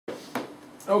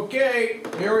Okay,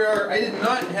 here we are. I did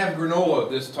not have granola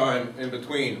this time in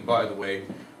between, by the way.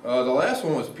 The last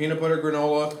one was peanut butter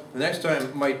granola. The next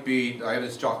time might be, I have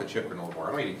this chocolate chip granola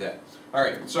bar. I might eat that.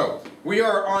 Alright, so we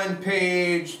are on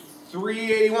page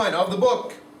 381 of the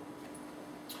book.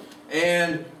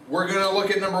 And we're going to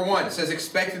look at number 1. It says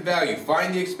expected value.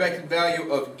 Find the expected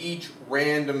value of each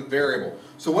random variable.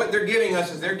 So what they're giving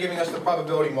us is they're giving us the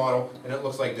probability model, and it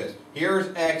looks like this.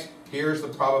 Here's x, here's the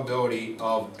probability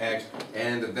of x,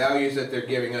 and the values that they're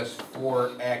giving us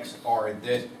for x are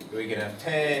this. We can have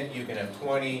 10, you can have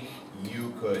 20,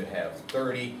 you could have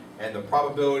 30, and the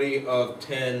probability of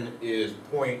 10 is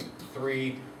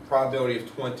 0.3. Probability of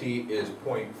 20 is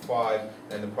 0.5,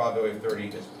 and the probability of 30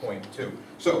 is 0.2.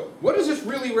 So, what does this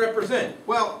really represent?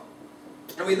 Well,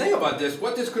 I mean, think about this.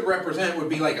 What this could represent would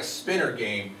be like a spinner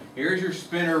game. Here's your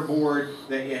spinner board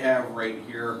that you have right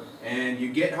here, and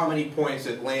you get how many points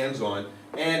it lands on.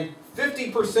 And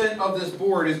 50% of this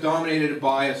board is dominated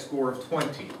by a score of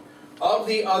 20. Of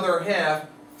the other half,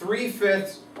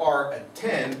 3/5 are a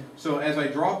 10. So, as I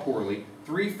draw poorly,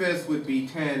 3/5 would be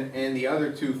 10, and the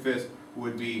other 2/5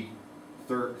 would be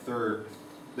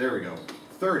there we go,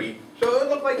 30. So it would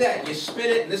look like that. You spin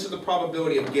it, and this is the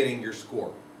probability of getting your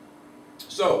score.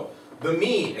 So the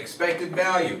mean, expected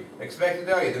value,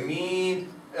 the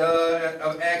mean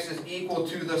of x is equal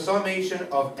to the summation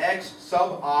of x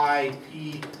sub I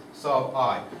p sub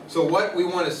I. So what we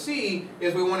want to see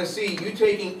is we want to see you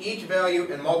taking each value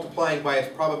and multiplying by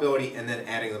its probability and then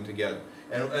adding them together.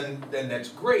 And that's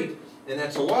great. And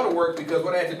that's a lot of work, because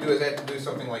what I have to do is I have to do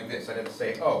something like this. I have to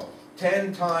say, oh,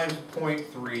 10 times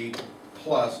 0.3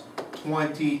 plus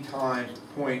 20 times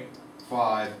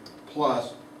 0.5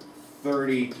 plus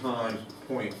 30 times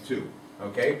 0.2.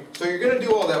 Okay? So you're going to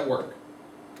do all that work.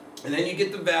 And then you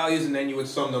get the values, and then you would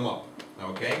sum them up.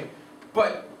 Okay?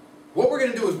 But what we're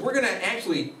going to do is we're going to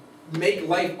actually make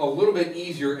life a little bit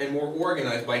easier and more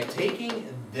organized by taking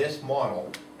this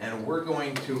model, and we're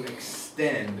going to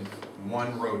extend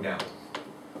one row down.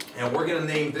 And we're going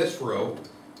to name this row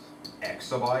x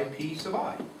sub I p sub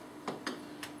I.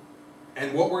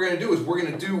 And what we're going to do is we're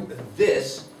going to do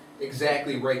this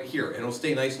exactly right here. And it'll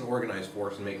stay nice and organized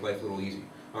for us and make life a little easy.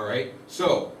 Alright?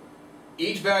 So,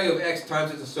 each value of x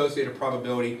times its associated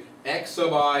probability, x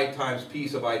sub I times p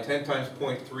sub I, 10 times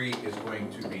 0.3 is going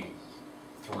to be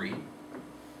 3.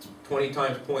 20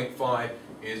 times 0.5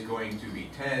 is going to be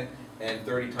 10. And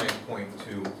 30 times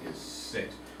 0.2 is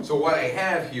 6. So what I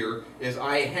have here is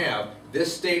I have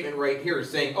this statement right here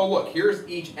saying, oh look, here's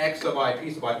each x sub I,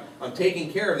 p sub I. I'm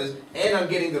taking care of this, and I'm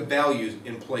getting the values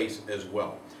in place as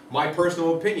well. My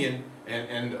personal opinion,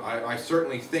 and I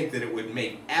certainly think that it would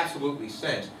make absolutely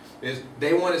sense, is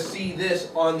they want to see this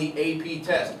on the AP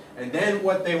test. And then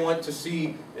what they want to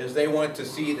see is they want to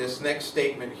see this next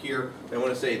statement here. They want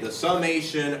to say the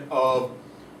summation of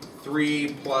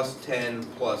 3 plus 10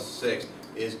 plus 6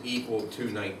 is equal to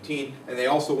 19, and they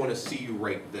also want to see you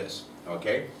write this,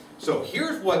 okay? So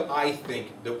here's what I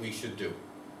think that we should do.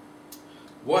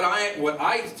 What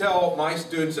I tell my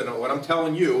students, and what I'm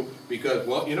telling you, because,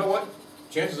 well, you know what?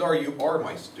 Chances are you are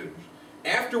my student.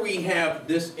 After we have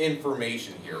this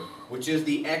information here, which is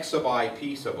the x sub I,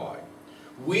 p sub I,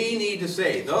 we need to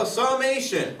say the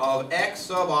summation of x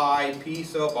sub I, p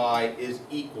sub I is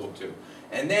equal to.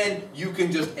 And then you can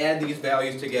just add these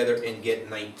values together and get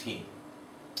 19.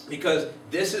 Because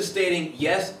this is stating,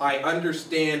 yes, I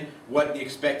understand what the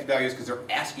expected value is, because they're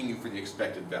asking you for the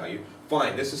expected value.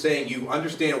 Fine, this is saying you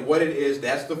understand what it is,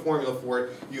 that's the formula for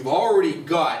it. You've already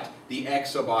got the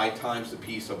x sub I times the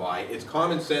p sub I. It's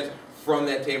common sense from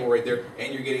that table right there,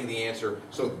 and you're getting the answer.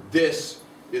 So this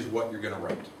is what you're going to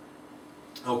write.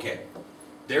 Okay,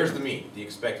 there's the mean, the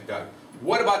expected value.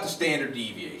 What about the standard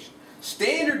deviation?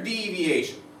 Standard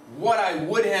deviation, what I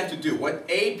would have to do, what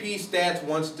AP Stats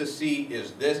wants to see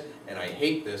is this, and I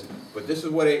hate this, but this is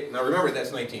what now remember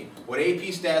that's 19. What AP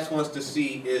Stats wants to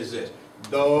see is this.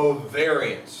 The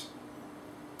variance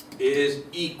is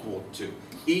equal to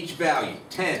each value,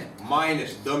 10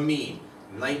 minus the mean,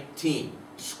 19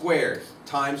 squared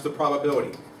times the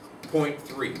probability,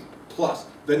 0.3, plus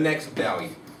the next value,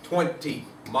 20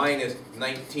 minus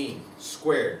 19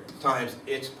 squared times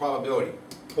its probability,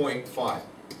 0.5,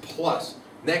 plus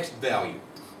next value,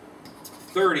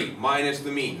 30 minus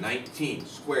the mean, 19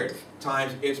 squared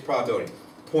times its probability,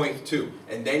 0.2.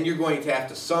 And then you're going to have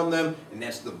to sum them, and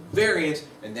that's the variance,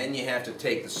 and then you have to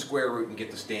take the square root and get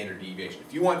the standard deviation.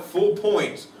 If you want full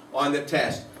points on the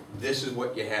test, this is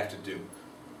what you have to do.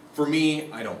 For me,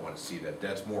 I don't want to see that.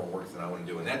 That's more work than I want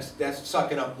to do, and that's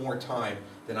sucking up more time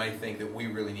than I think that we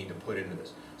really need to put into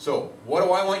this. So what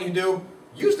do I want you to do?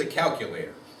 Use the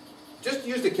calculator. just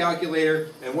use the calculator,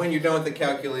 and when you're done with the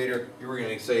calculator, you're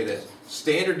going to say this.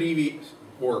 Standard deviation,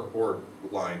 or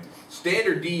line,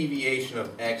 standard deviation of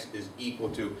x is equal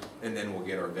to, and then we'll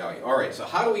get our value. All right, so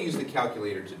how do we use the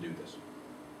calculator to do this?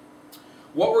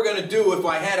 What we're going to do, if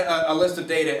I had a list of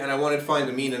data and I wanted to find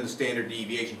the mean and the standard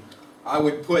deviation, I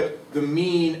would put the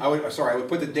mean, I would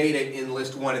put the data in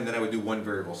list 1, and then I would do one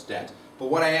variable stats. But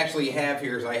what I actually have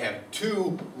here is I have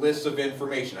two lists of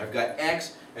information. I've got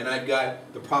x and I've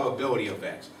got the probability of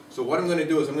x. So what I'm going to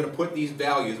do is I'm going to put these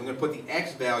values, I'm going to put the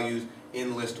x values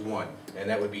in list 1. And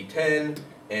that would be 10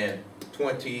 and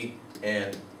 20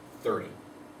 and 30.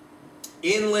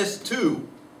 In list 2,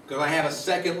 because I have a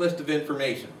second list of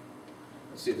information.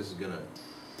 Let's see if this is going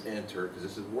to enter, because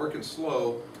this is working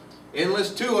slow. In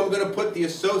list 2, I'm going to put the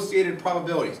associated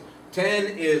probabilities.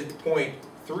 10 is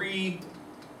 0.3,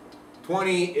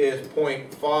 20 is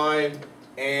 0.5,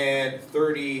 and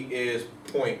 30 is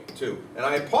 0.2. And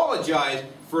I apologize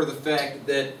for the fact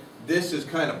that this is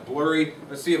kind of blurry.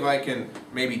 Let's see if I can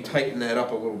maybe tighten that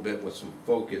up a little bit with some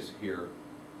focus here.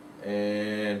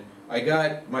 And I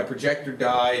got, my projector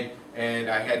died, and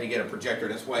I had to get a projector.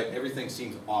 That's why everything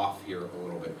seems off here a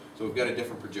little bit. So we've got a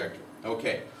different projector.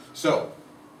 Okay, so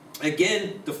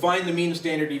again, to find the mean and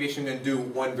standard deviation, I'm going to do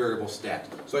one variable stat.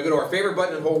 So I go to our favorite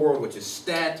button in the whole world, which is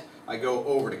stat. I go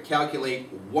over to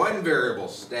calculate one variable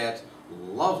stats.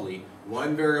 Lovely.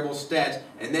 One variable stats.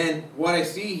 And then what I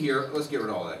see here, let's get rid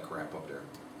of all that crap up there.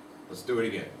 Let's do it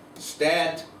again.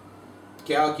 Stat,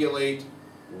 calculate,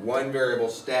 one variable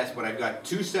stats, but I've got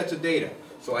two sets of data.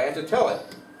 So I have to tell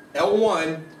it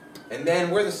L1, and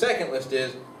then where the second list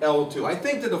is, L2. I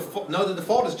think the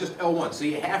default is just L1, so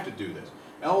you have to do this.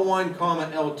 L1,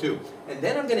 comma, L2. And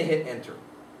then I'm going to hit enter.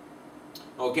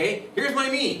 Okay, here's my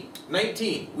mean,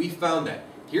 19. We found that.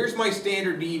 Here's my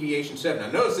standard deviation, 7. Now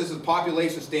notice this is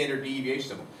population standard deviation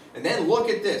symbol. And then look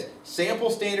at this, sample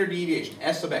standard deviation,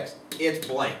 S sub x, it's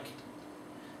blank.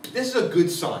 This is a good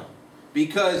sign,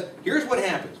 because here's what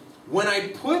happens. When I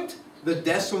put the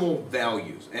decimal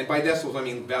values, and by decimals I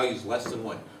mean values less than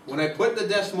 1, when I put the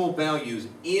decimal values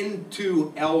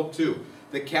into L2,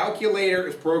 the calculator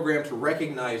is programmed to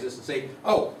recognize this and say,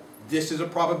 oh, this is a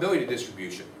probability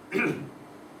distribution.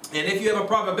 And if you have a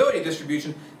probability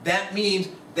distribution, that means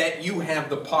that you have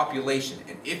the population.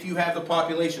 And if you have the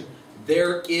population,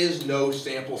 there is no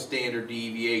sample standard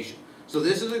deviation. So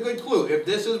this is a good clue. If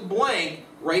this is blank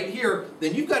right here,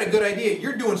 then you've got a good idea.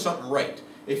 You're doing something right.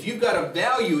 If you've got a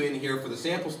value in here for the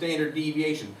sample standard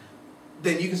deviation,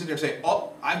 then you can sit there and say,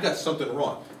 oh, I've got something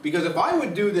wrong. Because if I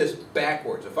would do this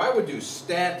backwards, if I would do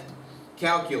stat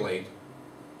calculate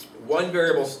one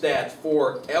variable stats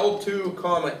for L2,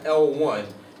 comma, L1,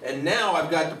 and now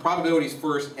I've got the probabilities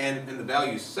first and the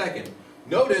values second,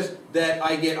 notice that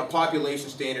I get a population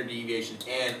standard deviation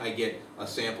and I get a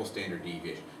sample standard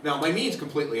deviation. Now my mean's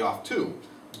completely off too,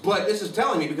 but this is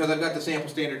telling me because I've got the sample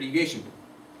standard deviation,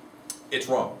 it's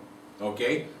wrong.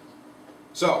 Okay?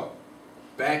 So,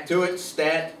 back to it,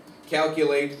 stat,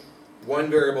 calculate,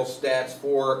 one variable stats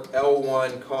for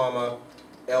L1, comma,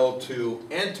 L2,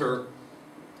 enter,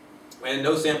 and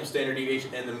no sample standard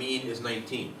deviation, and the mean is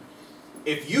 19.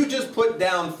 If you just put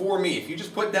down for me, if you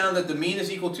just put down that the mean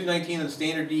is equal to 19 and the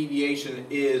standard deviation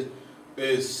is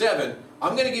 7,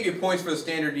 I'm going to give you points for the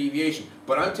standard deviation,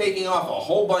 but I'm taking off a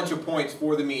whole bunch of points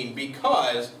for the mean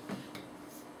because,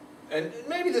 and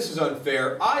maybe this is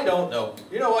unfair, I don't know.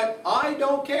 You know what? I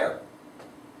don't care.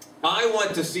 I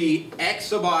want to see x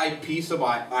sub I, p sub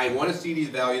I. I want to see these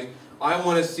values. I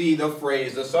want to see the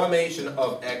phrase, the summation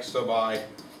of x sub I,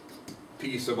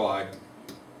 p sub I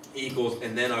equals,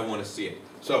 and then I want to see it.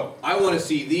 So I want to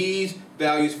see these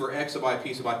values for x sub I,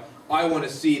 p sub I. I want to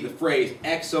see the phrase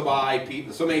x sub I, p,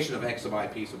 the summation of x sub I,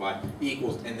 p sub I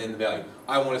equals, and then the value.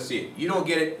 I want to see it. You don't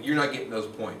get it, you're not getting those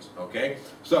points, okay?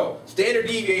 So standard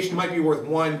deviation might be worth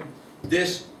 1.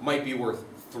 This might be worth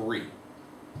 3.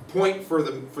 Point for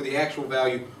the actual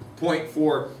value, point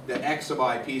for the x sub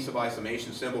I, p sub I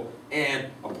summation symbol, and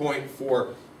a point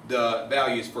for the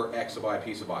values for x sub I,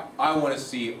 p sub I. I want to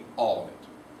see all of it.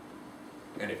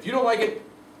 And if you don't like it,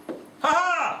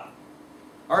 ha-ha!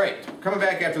 All right, coming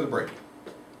back after the break.